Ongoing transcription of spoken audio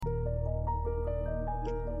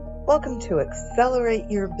Welcome to Accelerate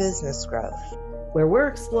Your Business Growth, where we're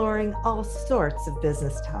exploring all sorts of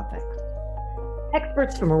business topics.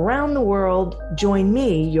 Experts from around the world join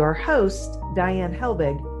me, your host, Diane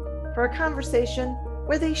Helbig, for a conversation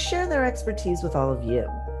where they share their expertise with all of you.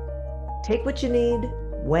 Take what you need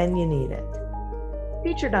when you need it.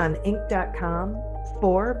 Featured on Inc.com,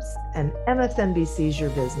 Forbes, and MSNBC's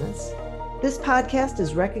Your Business, this podcast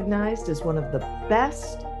is recognized as one of the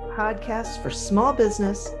best podcasts for small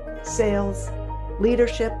business, sales,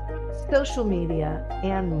 leadership, social media,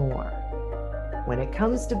 and more. When it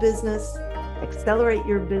comes to business, Accelerate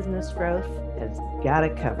Your Business Growth has got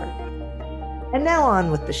it covered. And now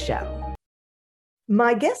on with the show.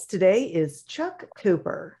 My guest today is Chuck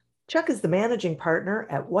Cooper. Chuck is the managing partner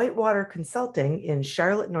at Whitewater Consulting in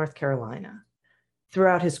Charlotte, North Carolina.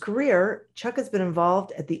 Throughout his career, Chuck has been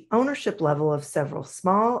involved at the ownership level of several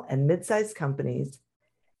small and mid-sized companies,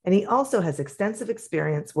 and he also has extensive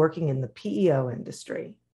experience working in the PEO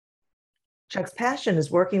industry. Chuck's passion is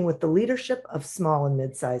working with the leadership of small and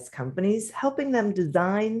mid-sized companies, helping them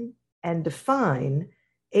design and define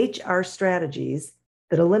HR strategies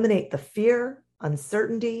that eliminate the fear,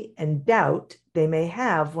 uncertainty, and doubt they may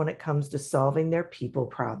have when it comes to solving their people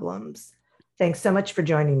problems. Thanks so much for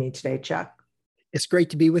joining me today, Chuck. It's great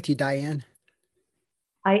to be with you, Diane.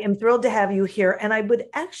 I am thrilled to have you here. And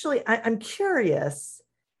I'm curious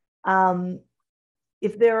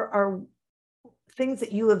if there are things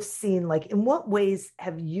that you have seen, like in what ways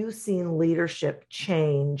have you seen leadership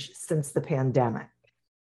change since the pandemic?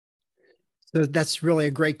 So that's really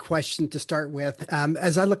a great question to start with.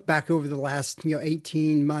 As I look back over the last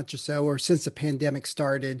 18 months or so, or since the pandemic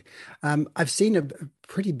started, I've seen a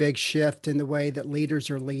pretty big shift in the way that leaders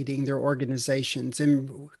are leading their organizations.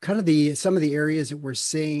 And kind of some of the areas that we're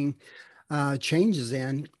seeing changes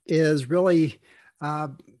in is really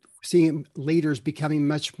seeing leaders becoming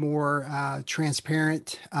much more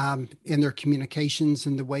transparent in their communications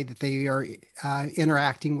and the way that they are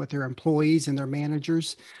interacting with their employees and their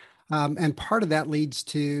managers. And part of that leads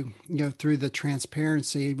to, through the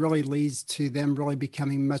transparency, really leads to them really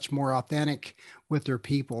becoming much more authentic with their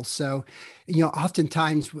people. So,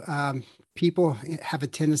 oftentimes people have a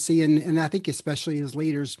tendency, and I think especially as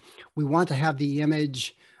leaders, we want to have the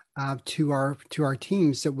image to our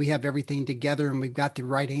teams that we have everything together and we've got the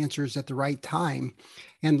right answers at the right time.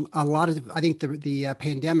 And I think the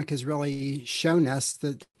pandemic has really shown us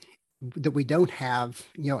that we don't have,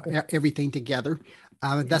 everything together.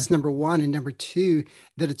 That's number one. And number two,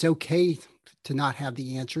 that it's okay to not have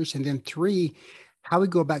the answers. And then three, how we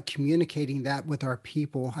go about communicating that with our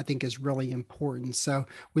people, I think is really important. So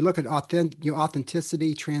we look at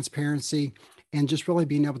authenticity, transparency, and just really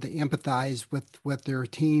being able to empathize with their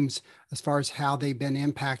teams as far as how they've been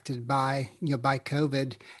impacted by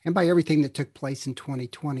COVID and by everything that took place in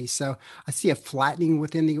 2020. So I see a flattening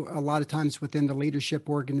a lot of times within the leadership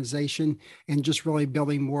organization, and just really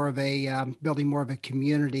building more of a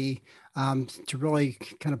community to really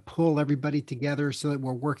kind of pull everybody together so that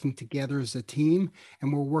we're working together as a team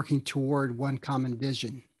and we're working toward one common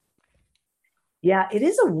vision. Yeah, it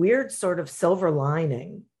is a weird sort of silver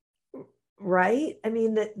lining. Right? I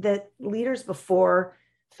mean, that leaders before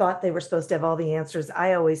thought they were supposed to have all the answers.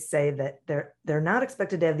 I always say that they're not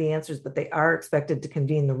expected to have the answers, but they are expected to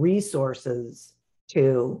convene the resources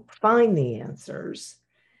to find the answers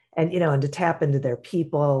and to tap into their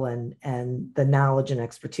people and the knowledge and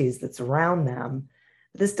expertise that's around them.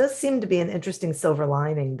 This does seem to be an interesting silver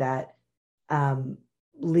lining that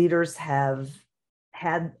leaders have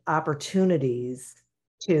had opportunities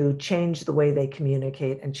to change the way they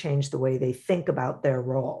communicate and change the way they think about their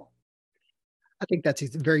role. I think that's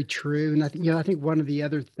very true. And I think one of the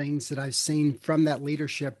other things that I've seen from that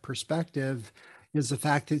leadership perspective is the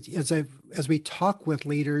fact that as we talk with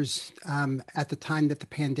leaders at the time that the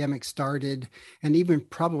pandemic started, and even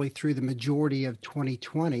probably through the majority of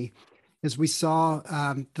 2020, is we saw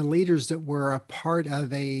the leaders that were a part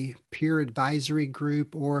of a peer advisory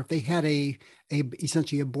group, or if they had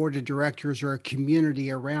essentially a board of directors or a community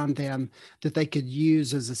around them that they could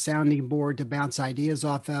use as a sounding board to bounce ideas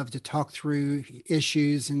off of, to talk through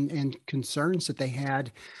issues and concerns that they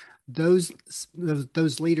had. Those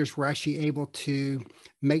leaders were actually able to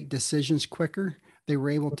make decisions quicker. They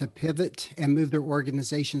were able to pivot and move their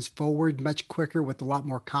organizations forward much quicker with a lot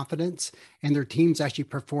more confidence, and their teams actually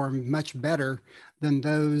performed much better than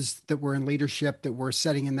those that were in leadership that were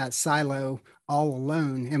sitting in that silo all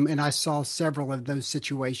alone. And I saw several of those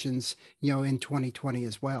situations, in 2020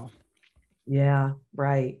 as well. Yeah,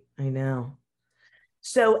 right. I know.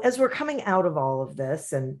 So as we're coming out of all of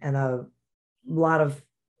this, and a lot of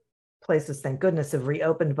places, thank goodness, have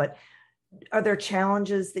reopened, but are there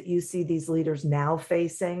challenges that you see these leaders now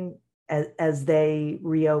facing as they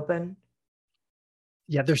reopen?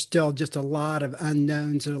 Yeah, there's still just a lot of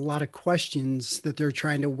unknowns and a lot of questions that they're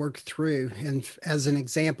trying to work through. And as an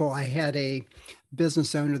example, I had a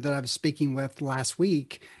business owner that I was speaking with last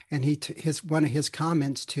week, and his one of his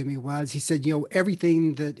comments to me was, he said,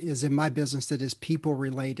 everything that is in my business that is people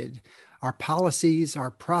related, our policies,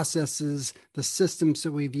 our processes, the systems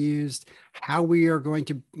that we've used, how we are going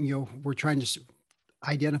to, we're trying to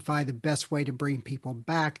identify the best way to bring people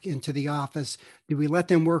back into the office. Do we let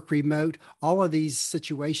them work remote? All of these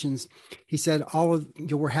situations, he said,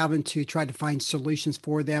 we're having to try to find solutions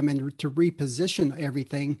for them and to reposition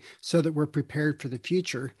everything so that we're prepared for the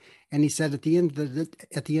future. And he said, at the end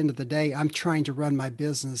of the day, I'm trying to run my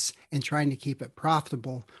business and trying to keep it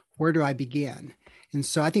profitable. Where do I begin? And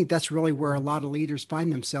so I think that's really where a lot of leaders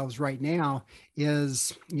find themselves right now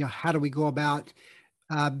is, how do we go about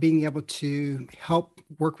being able to help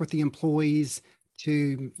work with the employees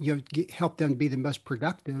to help them be the most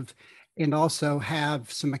productive, and also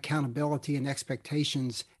have some accountability and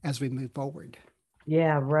expectations as we move forward.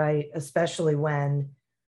 Yeah, right. Especially when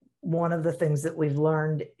one of the things that we've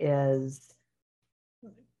learned is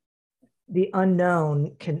the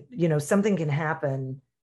unknown can, something can happen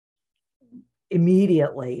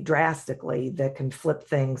immediately, drastically, that can flip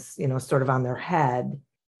things, sort of on their head.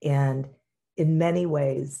 And in many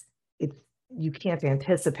ways, you can't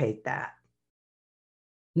anticipate that.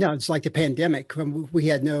 No, it's like the pandemic when we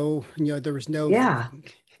had there was Yeah.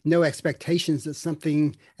 no expectations that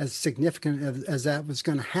something as significant as that was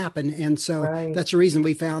going to happen. And so Right. that's the reason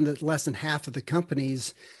we found that less than half of the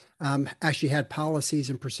companies actually had policies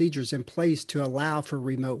and procedures in place to allow for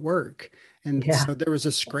remote work. And Yeah. so there was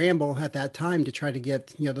a scramble at that time to try to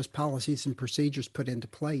get, those policies and procedures put into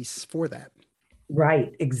place for that.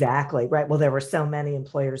 Right, exactly. Right. Well, there were so many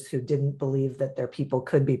employers who didn't believe that their people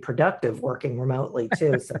could be productive working remotely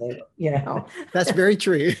too. So they, That's very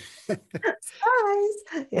true.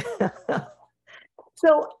 surprise. Yeah.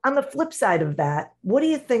 So on the flip side of that, what do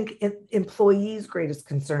you think employees' greatest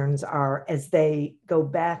concerns are as they go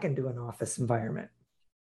back into an office environment?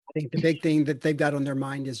 I think the big thing that they've got on their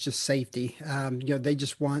mind is just safety. They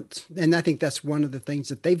just want, and I think that's one of the things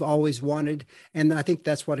that they've always wanted. And I think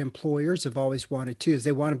that's what employers have always wanted too, is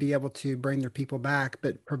they want to be able to bring their people back,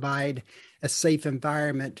 but provide a safe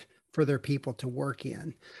environment for their people to work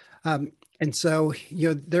in. And so,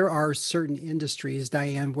 there are certain industries,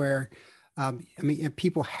 Diane, where,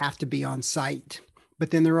 people have to be on site. But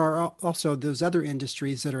then there are also those other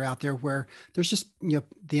industries that are out there where there's just,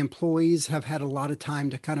 the employees have had a lot of time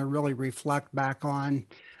to kind of really reflect back on,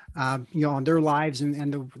 on their lives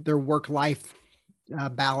and their work-life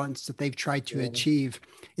balance that they've tried to achieve.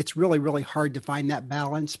 It's really, really hard to find that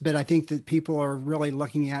balance. But I think that people are really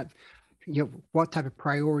looking at, what type of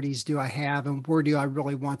priorities do I have and where do I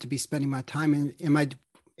really want to be spending my time? And am I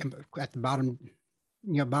at the bottom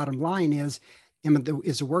line is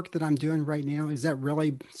the work that I'm doing right now, is that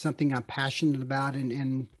really something I'm passionate about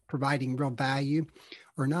and providing real value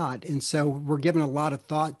or not? And so we're giving a lot of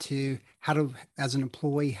thought to as an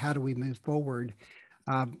employee, how do we move forward?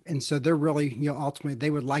 And so they're really, ultimately they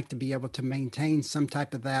would like to be able to maintain some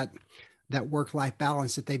type of that work-life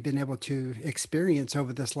balance that they've been able to experience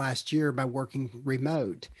over this last year by working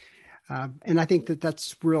remote. And I think that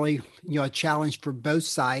that's really, a challenge for both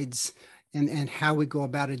sides. And how we go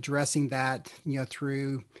about addressing that,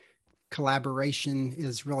 through collaboration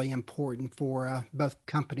is really important for both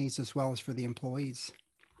companies as well as for the employees.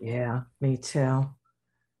 Yeah, me too.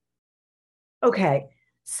 Okay,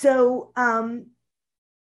 so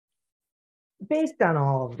based on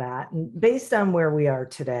all of that, and based on where we are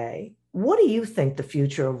today, what do you think the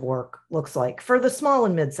future of work looks like for the small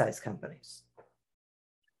and mid-sized companies?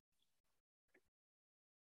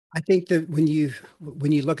 I think that when you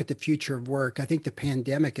look at the future of work, I think the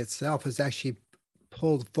pandemic itself has actually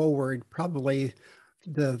pulled forward probably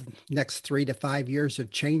the next 3 to 5 years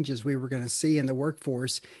of changes we were going to see in the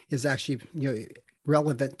workforce is actually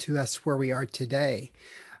relevant to us where we are today.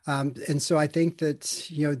 And so I think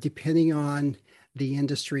that depending on the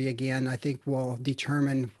industry, again, I think will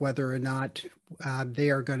determine whether or not they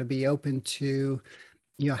are going to be open to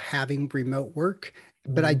having remote work.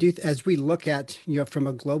 But I do, as we look at, from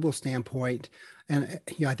a global standpoint, and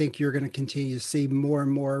I think you're going to continue to see more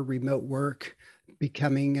and more remote work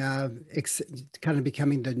becoming kind of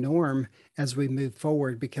becoming the norm as we move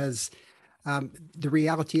forward, because the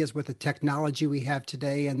reality is with the technology we have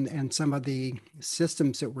today and some of the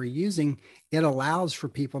systems that we're using, it allows for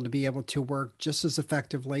people to be able to work just as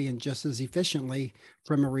effectively and just as efficiently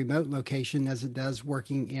from a remote location as it does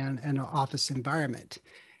working in an office environment.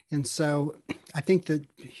 And so I think that,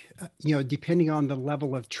 depending on the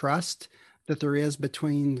level of trust that there is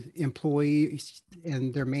between employees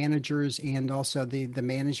and their managers and also the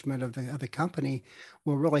management of the company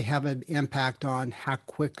will really have an impact on how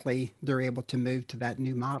quickly they're able to move to that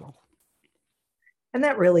new model. And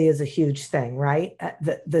that really is a huge thing, right?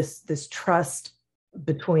 This trust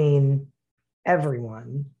between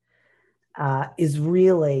everyone is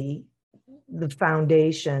really the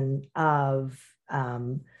foundation of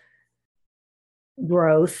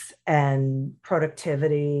growth and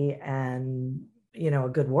productivity and a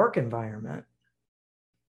good work environment.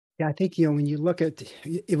 Yeah, I think when you look at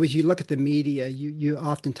the media, you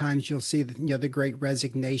oftentimes you'll see the great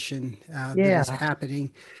resignation that is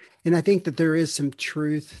happening. And I think that there is some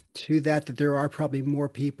truth to that there are probably more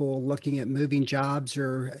people looking at moving jobs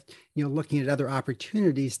or, looking at other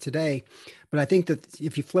opportunities today. But I think that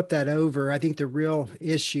if you flip that over, I think the real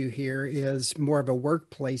issue here is more of a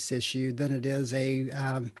workplace issue than it is a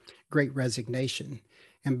great resignation.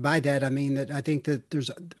 And by that, I mean that I think that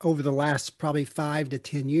there's over the last probably 5 to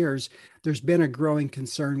 10 years, there's been a growing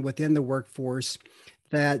concern within the workforce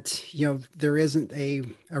that, there isn't a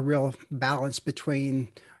real balance between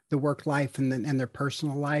the work life and their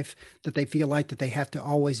personal life, that they feel like that they have to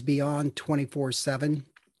always be on 24/7.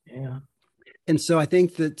 Yeah. And so I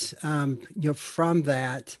think that, from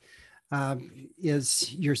that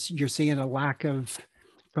is you're seeing a lack of,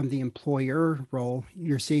 from the employer role,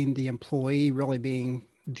 you're seeing the employee really being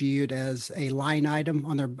viewed as a line item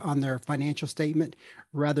on their financial statement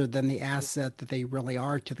rather than the asset that they really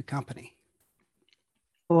are to the company.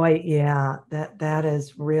 Boy, yeah, that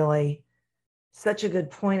is really such a good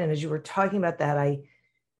point. And as you were talking about that, I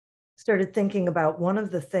started thinking about one of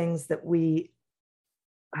the things that we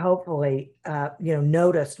hopefully,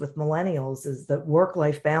 noticed with millennials is that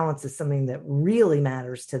work-life balance is something that really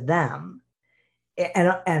matters to them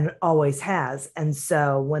and always has. And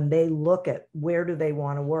so when they look at where do they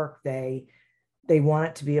want to work, they want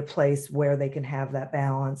it to be a place where they can have that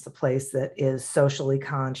balance, a place that is socially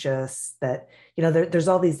conscious, that, there's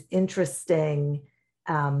all these interesting,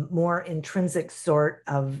 more intrinsic sort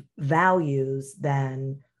of values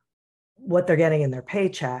than what they're getting in their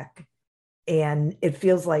paycheck. And it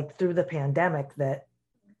feels like through the pandemic that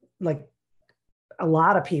like a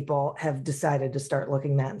lot of people have decided to start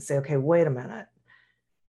looking at that and say, okay, wait a minute,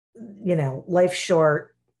 life's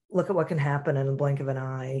short. Look at what can happen in a blink of an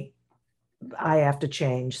eye. I have to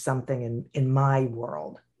change something in my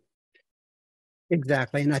world.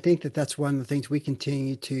 Exactly. And I think that that's one of the things we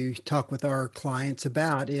continue to talk with our clients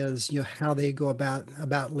about is, how they go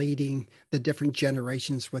about leading the different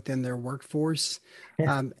generations within their workforce.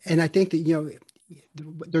 Yeah. And I think that,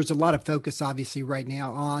 there's a lot of focus obviously right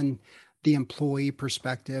now on the employee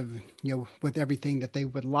perspective, with everything that they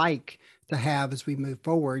would like to have as we move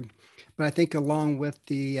forward. But I think along with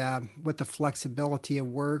the flexibility of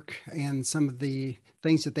work and some of the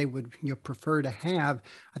things that they would prefer to have,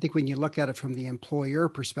 I think when you look at it from the employer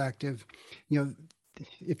perspective,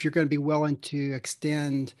 if you're going to be willing to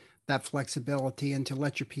extend that flexibility and to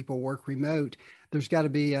let your people work remote, there's got to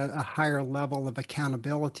be a higher level of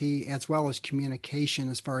accountability as well as communication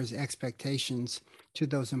as far as expectations to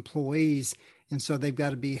those employees. And so they've got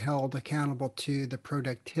to be held accountable to the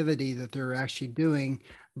productivity that they're actually doing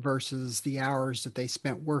versus the hours that they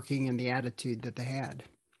spent working and the attitude that they had.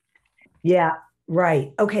 Yeah,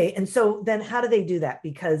 right. Okay. And so then how do they do that?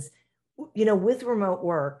 Because, with remote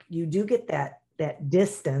work, you do get that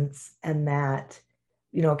distance and that,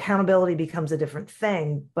 accountability becomes a different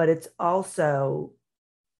thing, but it's also,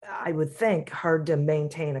 I would think, hard to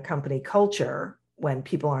maintain a company culture when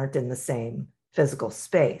people aren't in the same physical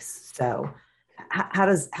space. So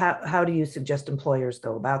how do you suggest employers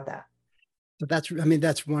go about that? So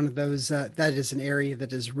that's one of those, that is an area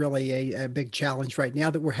that is really a big challenge right now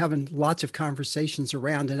that we're having lots of conversations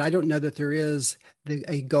around. And I don't know that there is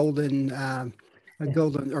a golden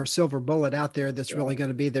or silver bullet out there that's really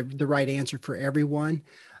going to be the right answer for everyone.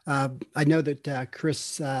 I know that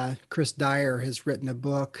Chris Dyer has written a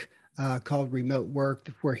book called Remote Work,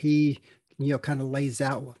 where he kind of lays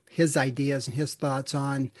out his ideas and his thoughts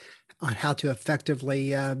on how to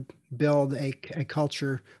effectively build a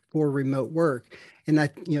culture for remote work. And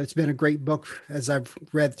it's been a great book as I've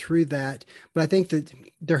read through that. But I think that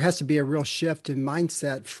there has to be a real shift in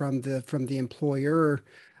mindset from the employer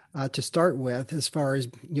to start with, as far as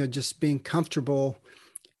just being comfortable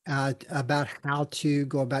about how to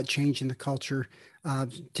go about changing the culture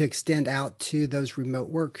to extend out to those remote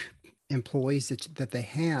work employees that they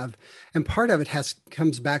have. And part of it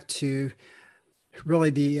comes back to really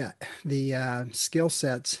the skill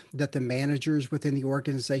sets that the managers within the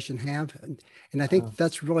organization have, and I think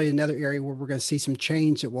that's really another area where we're going to see some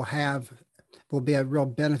change that will be a real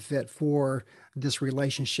benefit for this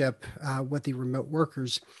relationship with the remote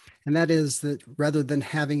workers. And that is that rather than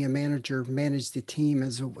having a manager manage the team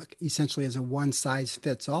essentially as a one size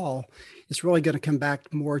fits all, it's really going to come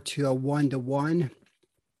back more to a one-to-one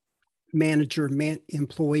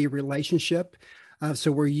manager-employee relationship.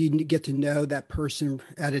 So where you get to know that person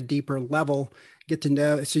at a deeper level, get to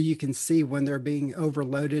know so you can see when they're being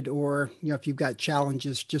overloaded or, if you've got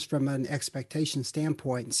challenges just from an expectation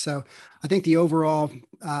standpoint. So I think the overall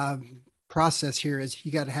process here is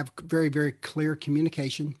you got to have very, very clear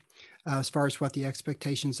communication as far as what the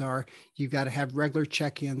expectations are. You've got to have regular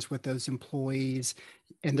check-ins with those employees,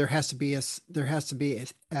 and there has to be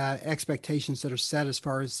expectations that are set as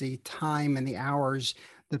far as the time and the hours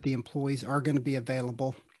that the employees are going to be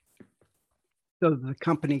available, so that the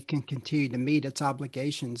company can continue to meet its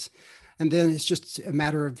obligations. And then it's just a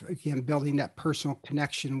matter of, again, building that personal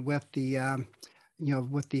connection with the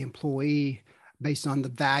employee based on the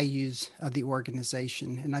values of the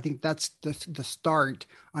organization. And I think that's the start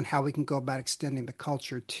on how we can go about extending the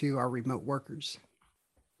culture to our remote workers.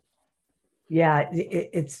 Yeah,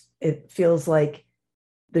 it feels like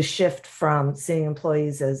the shift from seeing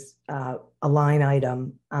employees as a line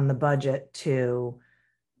item on the budget to,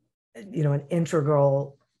 an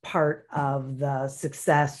integral part of the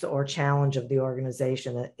success or challenge of the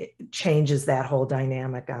organization. It changes that whole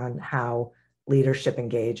dynamic on how leadership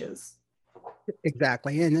engages.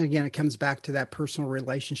 Exactly. And again, it comes back to that personal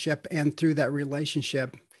relationship. And through that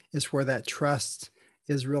relationship is where that trust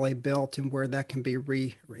is really built and where that can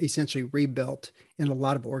be essentially rebuilt in a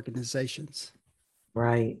lot of organizations.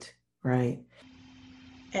 Right.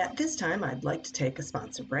 At this time, I'd like to take a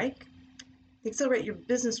sponsor break. The Accelerate Your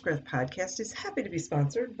Business Growth podcast is happy to be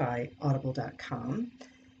sponsored by Audible.com.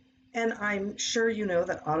 And I'm sure you know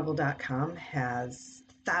that Audible.com has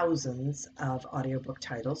thousands of audiobook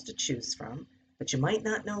titles to choose from, but you might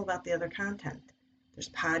not know about the other content. There's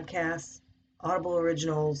podcasts, Audible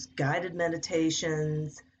originals, guided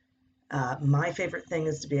meditations. My favorite thing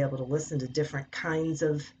is to be able to listen to different kinds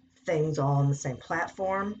of things all on the same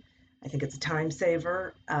platform. I think it's a time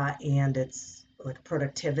saver, and it's like a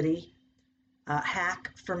productivity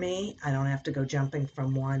hack for me. I don't have to go jumping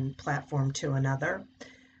from one platform to another.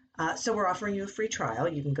 So we're offering you a free trial.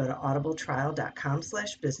 You can go to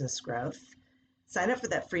audibletrial.com/businessgrowth, sign up for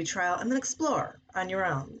that free trial, and then explore on your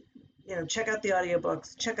own. Check out the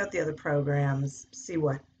audiobooks, check out the other programs, see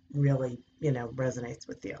what really, resonates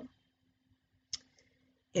with you.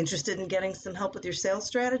 Interested in getting some help with your sales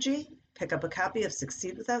strategy? Pick up a copy of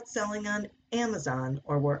Succeed Without Selling on Amazon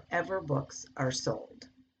or wherever books are sold.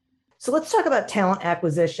 So let's talk about talent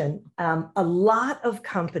acquisition. A lot of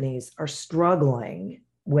companies are struggling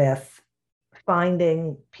with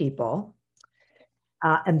finding people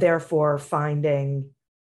and therefore finding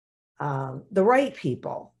the right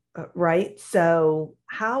people, right? So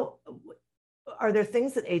how are there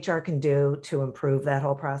things that HR can do to improve that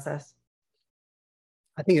whole process?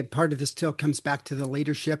 I think part of this still comes back to the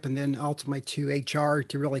leadership and then ultimately to HR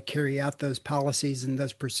to really carry out those policies and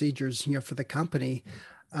those procedures, for the company.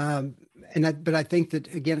 But I think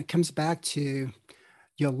that, again, it comes back to,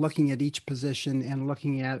 looking at each position and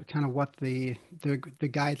looking at kind of what the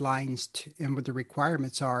guidelines and what the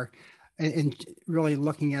requirements are, and really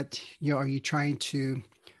looking at, are you trying to,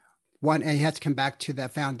 and you have to come back to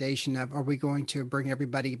that foundation of, are we going to bring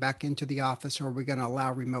everybody back into the office, or are we going to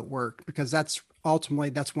allow remote work? Because that's one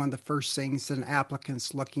of the first things that an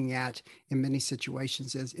applicant's looking at in many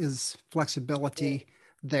situations is flexibility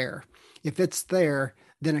there. If it's there,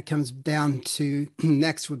 then it comes down to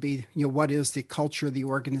next would be, what is the culture of the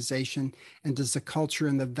organization, and does the culture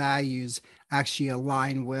and the values actually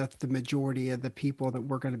align with the majority of the people that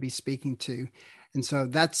we're going to be speaking to? And so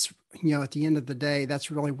that's, at the end of the day,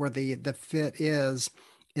 that's really where the fit is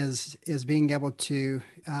being able to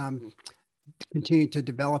continue to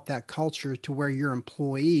develop that culture to where your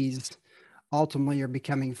employees ultimately are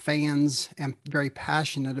becoming fans and very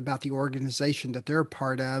passionate about the organization that they're a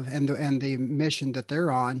part of and the mission that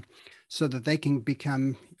they're on, so that they can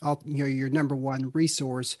become, your number one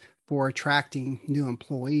resource for attracting new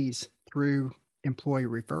employees through employee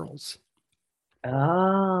referrals.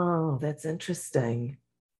 Oh, that's interesting.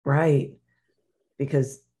 Right.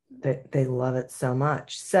 Because they love it so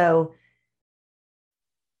much. So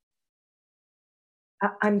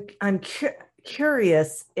I'm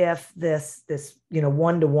curious if this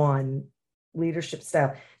one-to-one leadership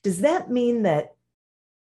style, does that mean that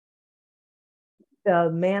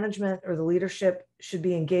the management or the leadership should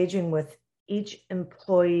be engaging with each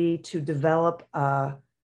employee to develop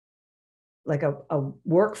like a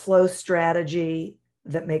workflow strategy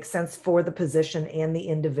that makes sense for the position and the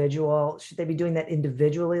individual? Should they be doing that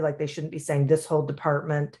individually? Like they shouldn't be saying this whole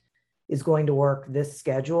department is going to work this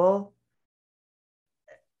schedule?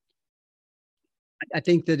 I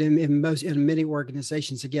think that in many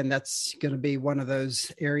organizations, again, that's going to be one of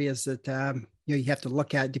those areas that you have to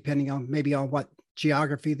look at depending on maybe on what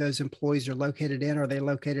geography those employees are located in. Are they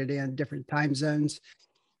located in different time zones?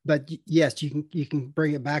 But yes, you can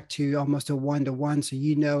bring it back to almost a one-to-one, so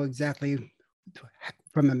you know exactly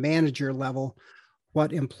from a manager level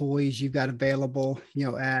what employees you've got available,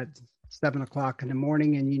 at 7 o'clock in the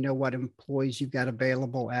morning, and you know what employees you've got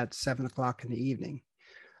available at 7 o'clock in the evening.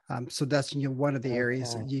 So that's one of the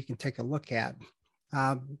areas that you can take a look at.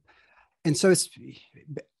 And so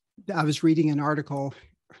I was reading an article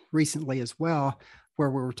recently as well, where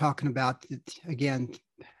we were talking about, again,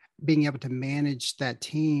 being able to manage that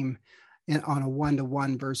team on a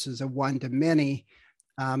one-to-one versus a one-to-many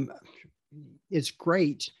is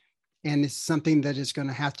great. And it's something that is going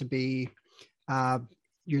to have to be,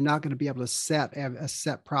 you're not going to be able to set a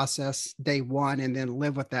set process day one and then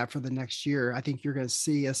live with that for the next year. I think you're going to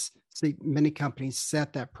see many companies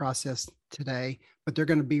set that process today, but they're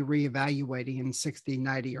going to be reevaluating in 60,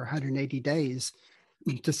 90, or 180 days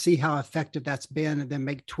to see how effective that's been and then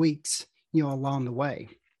make tweaks, along the way.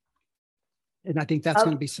 And I think that's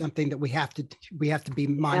going to be something that we have to be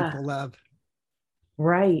mindful of.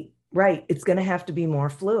 Right. It's going to have to be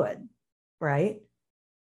more fluid, right?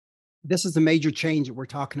 This is a major change that we're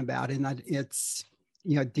talking about. And it's,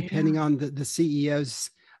 depending on the CEOs,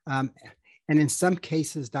 and in some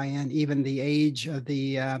cases, Diane, even the age of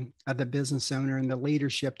the business owner and the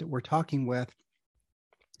leadership that we're talking with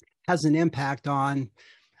has an impact on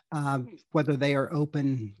whether they are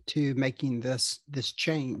open to making this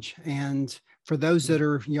change. And for those that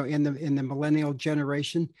are, in the millennial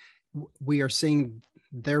generation, we are seeing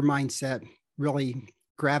their mindset really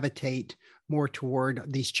gravitate more toward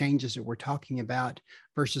these changes that we're talking about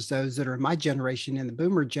versus those that are in my generation and the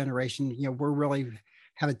boomer generation. We're really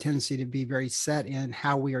have a tendency to be very set in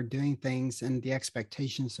how we are doing things and the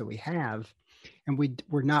expectations that we have. And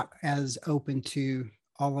we're not as open to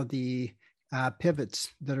all of the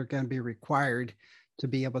pivots that are going to be required to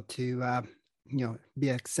be able to, be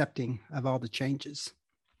accepting of all the changes.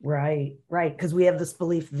 Right. Because we have this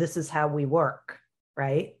belief, this is how we work,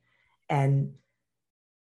 right? And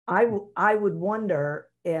I would wonder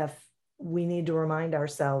if we need to remind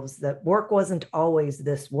ourselves that work wasn't always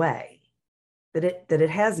this way, that it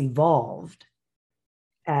has evolved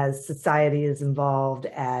as society has evolved,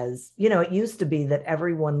 as, it used to be that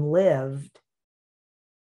everyone lived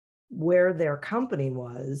where their company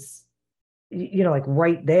was, like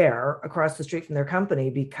right there across the street from their company,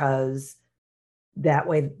 because that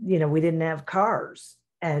way, we didn't have cars.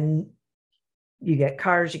 And you get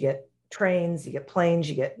cars, you get trains, you get planes,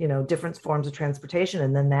 you get, different forms of transportation.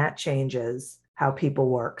 And then that changes how people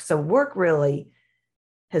work. So work really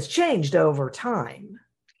has changed over time.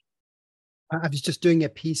 I was just doing a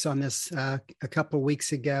piece on this a couple of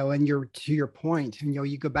weeks ago, and to your point,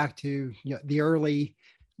 you go back to the early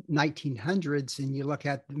 1900s, and you look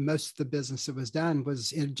at most of the business that was done was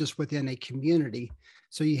just within a community.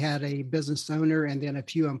 So you had a business owner and then a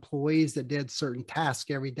few employees that did certain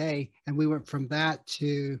tasks every day, and we went from that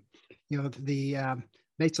to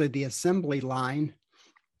basically the assembly line,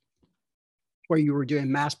 where you were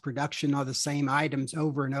doing mass production of the same items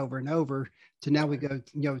over and over and over, to now we go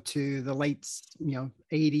to the late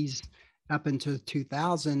 80s up into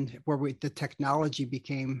 2000, where the technology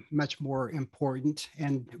became much more important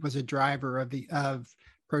and was a driver of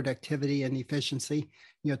productivity and efficiency,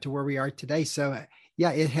 to where we are today. So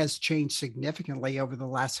yeah, it has changed significantly over the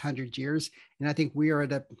last 100 years. And I think we are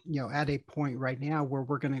at a point right now where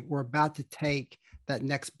we're about to take that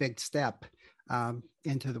next big step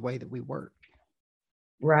into the way that we work.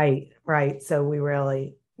 Right. So we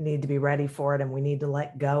really need to be ready for it, and we need to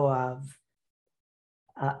let go of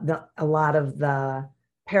a lot of the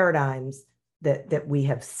paradigms that we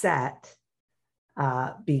have set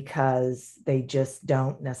because they just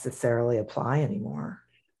don't necessarily apply anymore.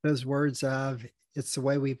 Those words of "it's the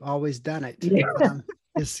way we've always done it." Yeah.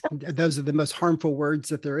 Those are the most harmful words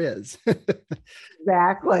that there is.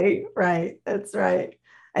 Exactly. Right. That's right.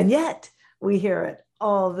 And yet we hear it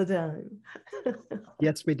all the time.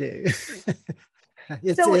 Yes, we do.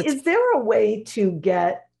 Is there a way to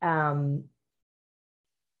get, how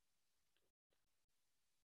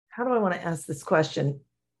do I want to ask this question?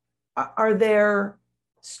 Are there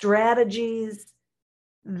strategies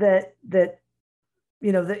that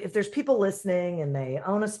if there's people listening and they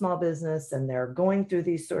own a small business and they're going through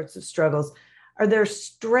these sorts of struggles, are there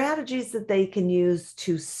strategies that they can use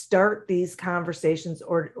to start these conversations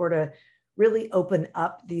or to really open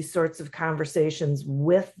up these sorts of conversations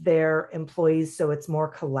with their employees so it's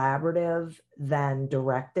more collaborative than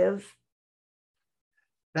directive?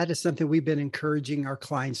 That is something we've been encouraging our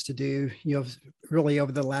clients to do, really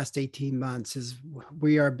over the last 18 months. Is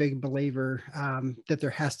we are a big believer that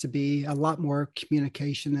there has to be a lot more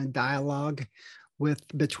communication and dialogue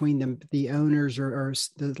between the owners or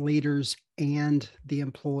the leaders and the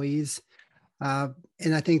employees.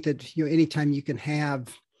 And I think that, anytime you can have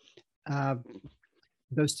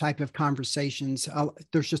those type of conversations,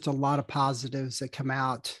 there's just a lot of positives that come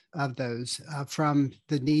out of those, from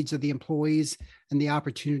the needs of the employees and the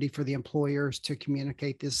opportunity for the employers to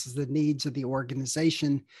communicate this is the needs of the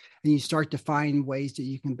organization. And you start to find ways that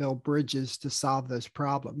you can build bridges to solve those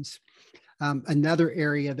problems. Another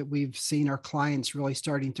area that we've seen our clients really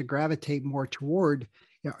starting to gravitate more toward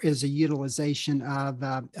is a utilization of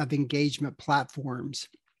engagement platforms,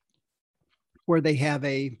 where they have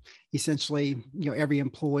essentially, every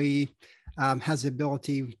employee has the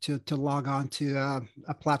ability to log on to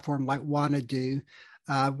a platform like WannaDo,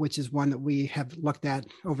 which is one that we have looked at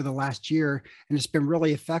over the last year, and it's been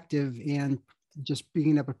really effective in just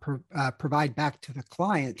being able to provide back to the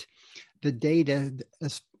client the data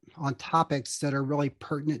on topics that are really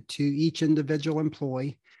pertinent to each individual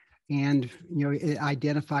employee. And, it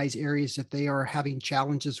identifies areas that they are having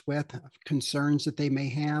challenges with, concerns that they may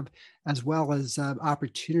have, as well as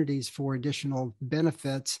opportunities for additional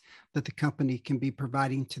benefits that the company can be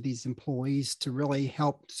providing to these employees to really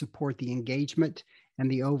help support the engagement and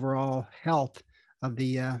the overall health of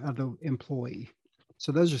the employee.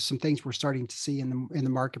 So those are some things we're starting to see in the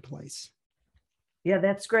marketplace. Yeah,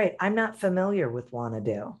 that's great. I'm not familiar with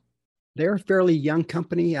WannaDo. They're a fairly young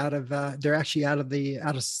company they're actually out of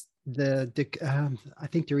I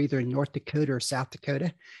think they're either in North Dakota or South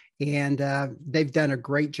Dakota, and they've done a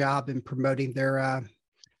great job in promoting their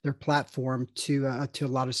platform to a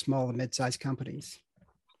lot of small and mid-sized companies.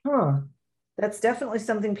 That's definitely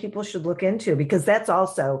something people should look into, because that's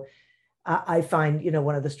also, I find,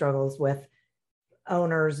 one of the struggles with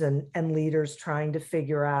owners and leaders trying to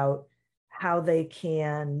figure out how they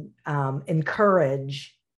can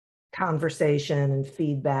encourage conversation and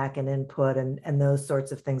feedback and input and those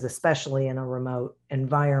sorts of things, especially in a remote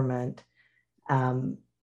environment, in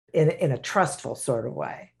a trustful sort of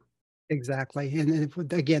way. Exactly. And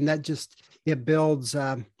again, that just, it builds,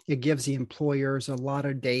 it gives the employers a lot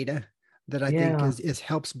of data that I think is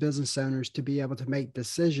helps business owners to be able to make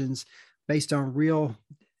decisions based on real,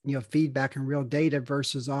 feedback and real data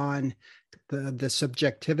versus on the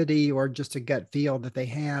subjectivity or just a gut feel that they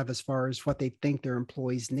have as far as what they think their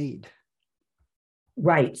employees need.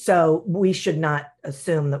 Right. So we should not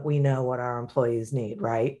assume that we know what our employees need,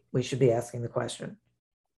 right? We should be asking the question.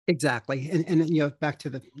 Exactly. And back to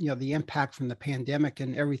the impact from the pandemic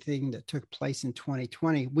and everything that took place in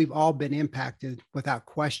 2020, we've all been impacted without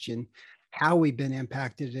question. How we've been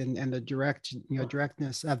impacted and the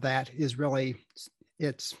directness of that is really,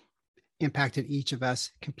 it's impacted each of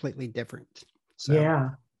us completely different. So. Yeah,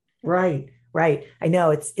 right. I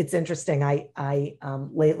know it's interesting. I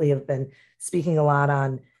lately have been speaking a lot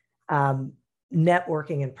on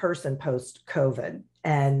networking in person post COVID,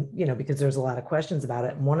 and because there's a lot of questions about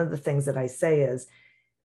it. And one of the things that I say is,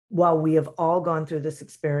 while we have all gone through this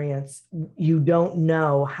experience, you don't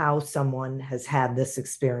know how someone has had this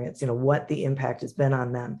experience. What the impact has been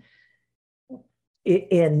on them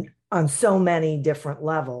on so many different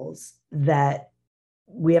levels, that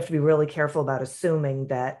we have to be really careful about assuming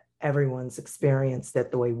that everyone's experienced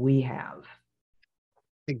it the way we have.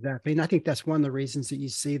 Exactly. And I think that's one of the reasons that you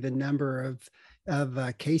see the number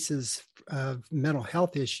of cases of mental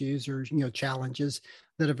health issues or, challenges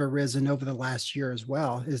that have arisen over the last year as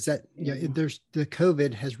well, is that, the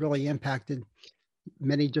COVID has really impacted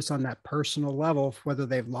many just on that personal level, whether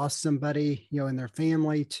they've lost somebody, in their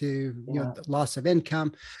family to, the loss of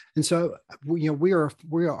income. And so, we are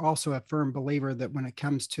also a firm believer that when it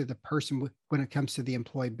comes to the person, when it comes to the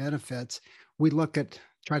employee benefits, we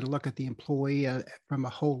try to look at the employee from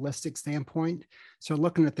a holistic standpoint. So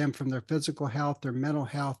looking at them from their physical health, their mental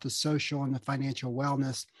health, the social and the financial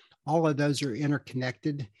wellness, all of those are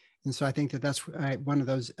interconnected. And so I think that that's one of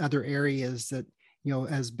those other areas that,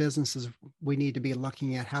 as businesses, we need to be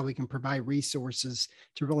looking at how we can provide resources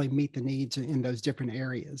to really meet the needs in those different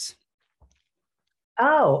areas.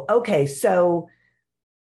 Oh, okay. So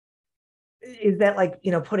is that like,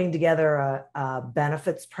 putting together a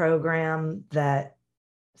benefits program that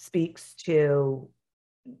speaks to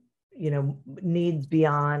needs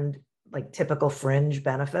beyond like typical fringe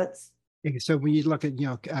benefits? So when you look at,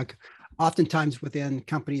 oftentimes within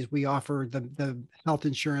companies, we offer the health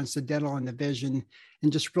insurance, the dental and the vision,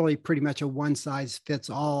 and just really pretty much a one size fits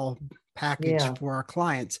all package for our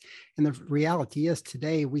clients. And the reality is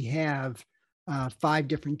today we have 5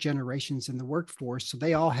 different generations in the workforce. So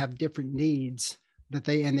they all have different needs that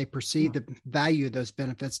they perceive the value of those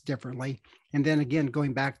benefits differently. And then again,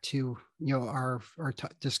 going back to, our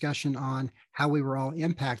discussion on how we were all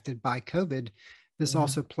impacted by COVID, this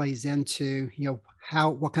also plays into,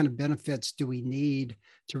 what kind of benefits do we need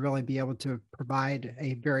to really be able to provide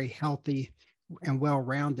a very healthy and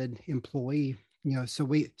well-rounded employee, so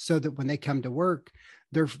that when they come to work,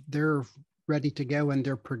 they're ready to go and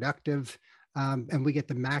they're productive, and we get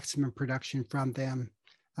the maximum production from them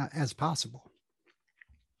as possible.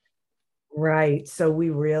 Right. So we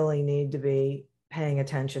really need to be paying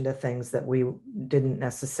attention to things that we didn't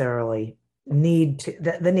necessarily need to,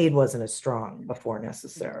 the need wasn't as strong before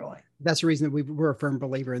necessarily. That's the reason that we're a firm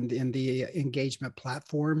believer in the engagement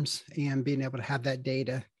platforms and being able to have that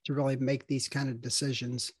data to really make these kind of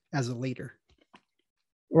decisions as a leader.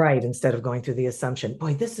 Right. Instead of going through the assumption,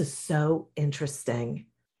 boy, this is so interesting.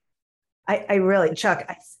 I really, Chuck,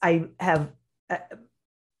 I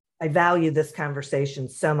value this conversation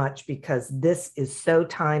so much because this is so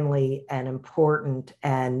timely and important.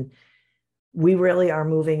 And we really are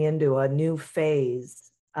moving into a new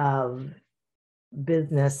phase of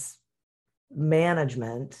business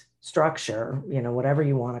management structure, whatever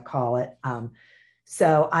you want to call it.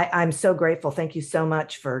 So I'm so grateful. Thank you so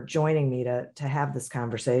much for joining me to have this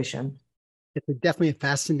conversation. It's definitely a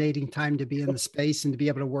fascinating time to be in the space and to be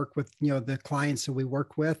able to work with, the clients that we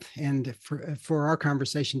work with. And for our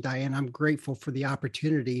conversation, Diane, I'm grateful for the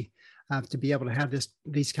opportunity to be able to have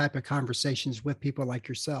these type of conversations with people like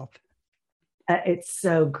yourself. It's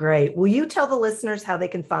so great. Will you tell the listeners how they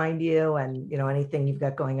can find you and, anything you've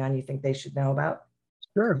got going on you think they should know about?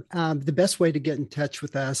 Sure. The best way to get in touch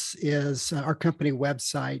with us is our company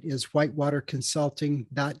website is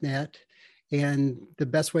whitewaterconsulting.net. And the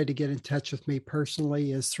best way to get in touch with me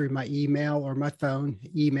personally is through my email or my phone.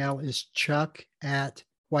 Email is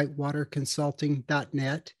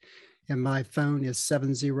chuck@whitewaterconsulting.net. And my phone is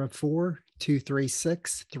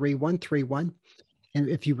 704-236-3131. And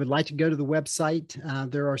if you would like to go to the website,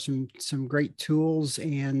 there are some great tools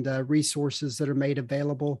and resources that are made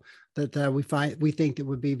available that we think that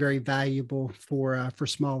would be very valuable for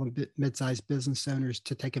small and mid-sized business owners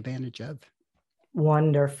to take advantage of.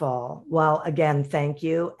 Wonderful. Well, again, thank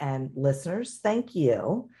you. And listeners, thank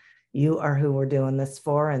you. You are who we're doing this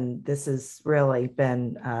for. And this has really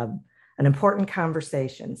been an important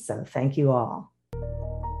conversation. So thank you all.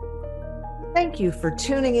 Thank you for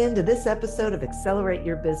tuning in to this episode of Accelerate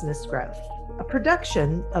Your Business Growth, a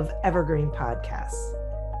production of Evergreen Podcasts.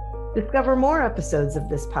 Discover more episodes of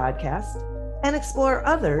this podcast and explore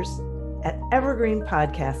others at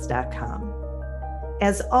evergreenpodcast.com.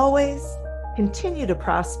 As always, continue to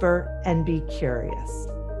prosper and be curious.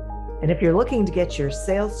 And if you're looking to get your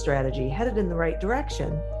sales strategy headed in the right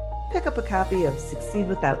direction, pick up a copy of Succeed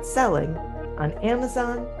Without Selling on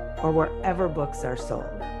Amazon or wherever books are sold.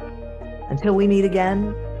 Until we meet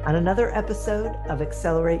again on another episode of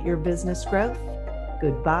Accelerate Your Business Growth,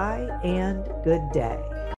 goodbye and good day.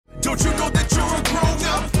 Don't you know that you're a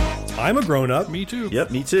grown-up? I'm a grown-up. Me too.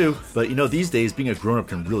 Yep, me too. But these days being a grown-up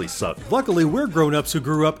can really suck. Luckily, we're grown-ups who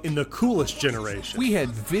grew up in the coolest generation. We had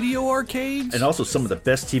video arcades. And also some of the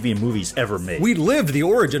best TV and movies ever made. We lived the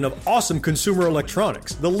origin of awesome consumer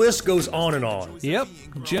electronics. The list goes on and on. Yep,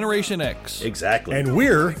 Generation X. Exactly. And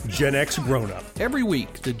we're Gen X grown-up. Every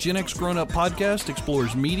week, the Gen X Grown Up podcast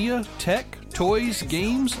explores media, tech, toys,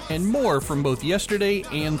 games, and more from both yesterday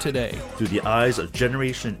and today. Through the eyes of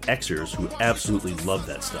Generation Xers who absolutely love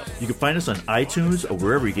that stuff. You can find us on iTunes or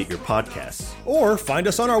wherever you get your podcasts. Or find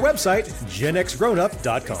us on our website,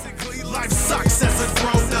 genxgrownup.com. Life sucks as a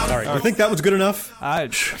grown-up. All right, you think that was good enough? I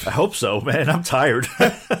hope so, man. I'm tired.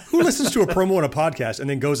 Who listens to a promo on a podcast and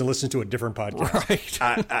then goes and listens to a different podcast? Right.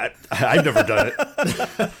 I've never done it.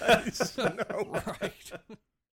 No. Right.